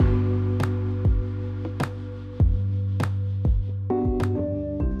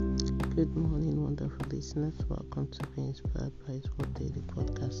welcome to Be Inspired by His Word Daily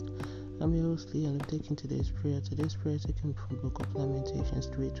Podcast. I'm your host Lee, and I'm taking today's prayer. Today's prayer taken from Book of Lamentations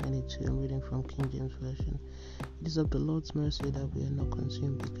 3:22. I'm reading from King James Version. It is of the Lord's mercy that we are not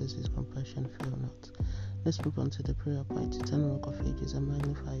consumed, because His compassion fail not. Let's move on to the prayer point. Eternal Rock of Ages, I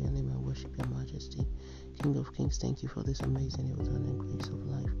magnify your name and worship your majesty. King of Kings, thank you for this amazing and grace of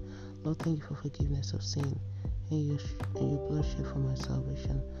life. Lord, thank you for forgiveness of sin and your blood shed for my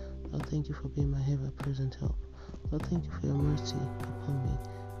salvation. Lord, thank you for being my ever-present help. Lord, thank you for your mercy upon me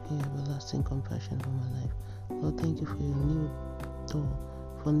and your everlasting compassion for my life. Lord, thank you for your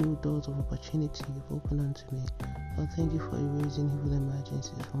new doors of opportunity you've opened unto me. Lord, thank you for erasing evil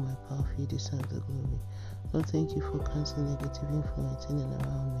emergencies from my path. You deserve the glory. Lord, thank you for canceling negative influence in and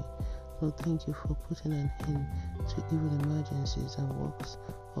around me. Lord, thank you for putting an end to evil emergencies and works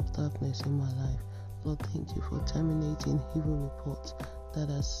of darkness in my life. Lord, thank you for terminating evil reports that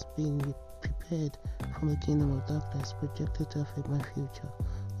has been prepared from the kingdom of darkness projected to affect my future.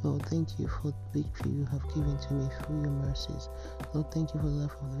 Lord, thank you for the victory you have given to me through your mercies. Lord, thank you for the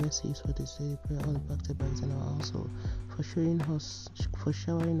life of the mercies for this daily prayer, all impacted by it in our household, for showering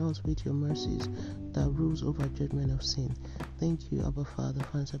us with your mercies that rules over judgment of sin. Thank you, Abba Father,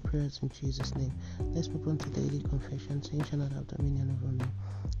 for answer prayers in Jesus' name. Let's move on to daily confession. Sin shall not have dominion over me.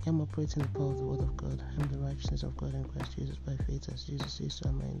 I am operating the power of the Word of God. I am the righteousness of God in Christ Jesus by faith, as Jesus is to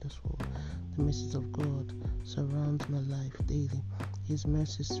am in this world. The mercies of God surround my life daily. His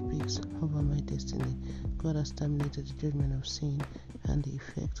mercy speaks over my destiny. God has terminated the judgment of sin and the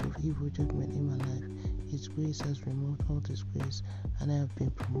effect of evil judgment in my life. His grace has removed all disgrace, and I have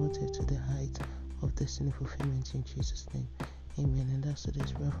been promoted to the height of destiny fulfillment in Jesus' name. Amen. And that's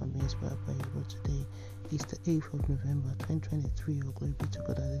today's prayer from Be Inspired by His Word. Today is the 8th of November 2023. Oh, glory be to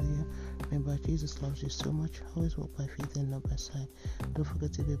God. Hallelujah. Remember, Jesus loves you so much. Always walk by faith and not by sight. Don't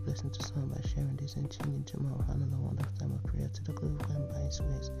forget to be a blessing to someone by sharing this and tuning in tomorrow for another wonderful time of prayer to the glory of God by His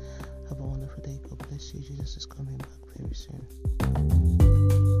grace. Have a wonderful day. God bless you. Jesus is coming back very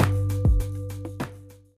soon.